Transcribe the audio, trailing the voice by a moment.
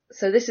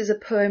So this is a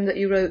poem that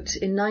you wrote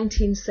in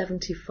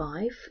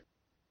 1975.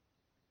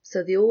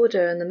 So the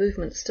order and the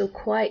movement's still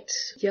quite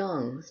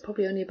young. It's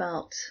probably only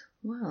about,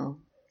 well,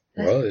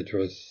 it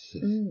was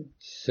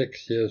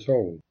 6 years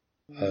old.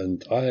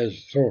 And I had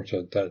thought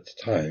at that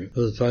time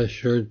that I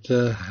should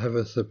have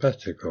a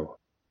sabbatical.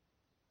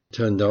 It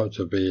turned out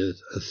to be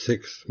a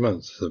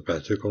 6-month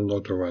sabbatical,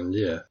 not a 1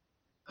 year.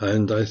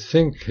 And I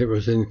think it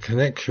was in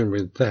connection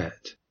with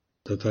that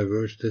I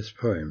wrote this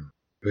poem,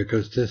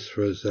 because this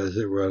was, as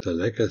it were, the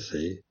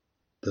legacy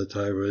that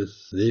I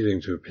was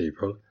leaving to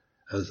people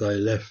as I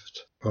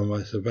left for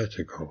my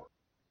sabbatical.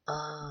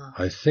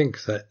 I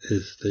think that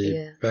is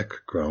the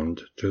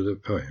background to the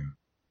poem.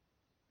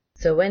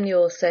 So when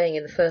you're saying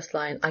in the first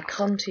line, I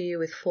come to you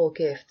with 4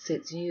 gifts,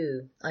 it's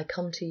you. I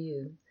come to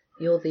you.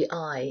 You're the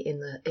I in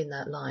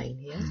that line,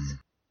 yes?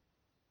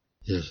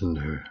 Yes,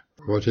 and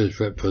what is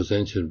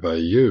represented by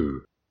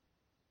you,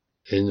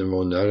 in the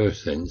more narrow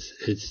sense,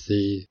 it's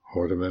the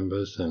order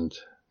members and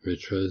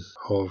rituals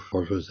of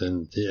what was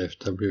then the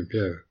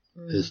FWBO.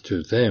 It's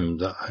to them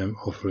that I'm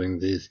offering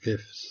these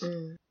gifts.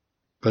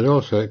 But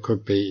also it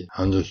could be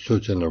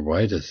understood in a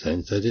wider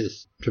sense that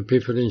it's to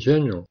people in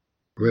general.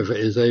 Whoever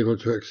is able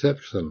to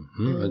accept them.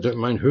 I don't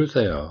mind who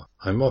they are.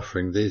 I'm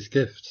offering these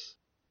gifts.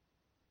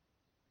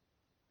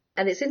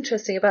 And it's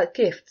interesting about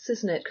gifts,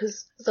 isn't it?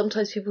 Because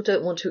sometimes people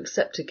don't want to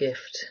accept a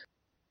gift.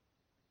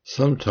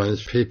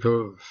 Sometimes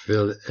people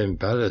feel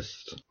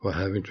embarrassed for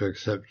having to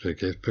accept a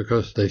gift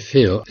because they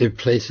feel it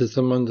places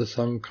them under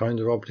some kind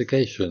of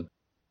obligation.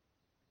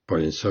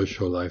 Well, in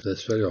social life,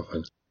 that's very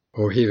often.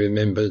 Or he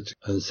remembered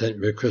and sent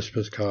me a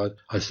Christmas card.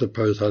 I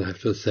suppose I'll have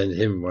to send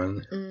him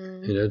one.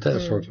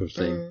 That sort of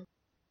thing.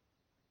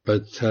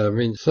 But,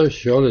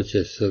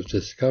 sociologists have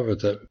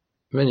discovered that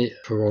many,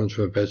 for want of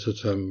a better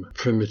term,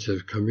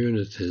 primitive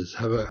communities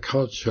have a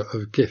culture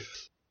of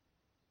gifts.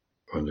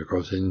 And of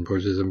course in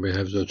Buddhism we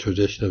have the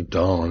tradition of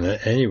dana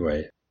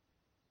anyway.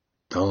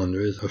 Dana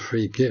is a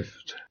free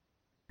gift,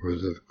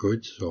 whether of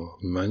goods or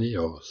money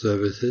or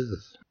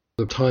services.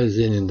 It ties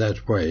in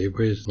that way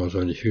with not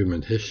only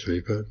human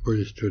history but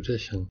Buddhist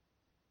tradition.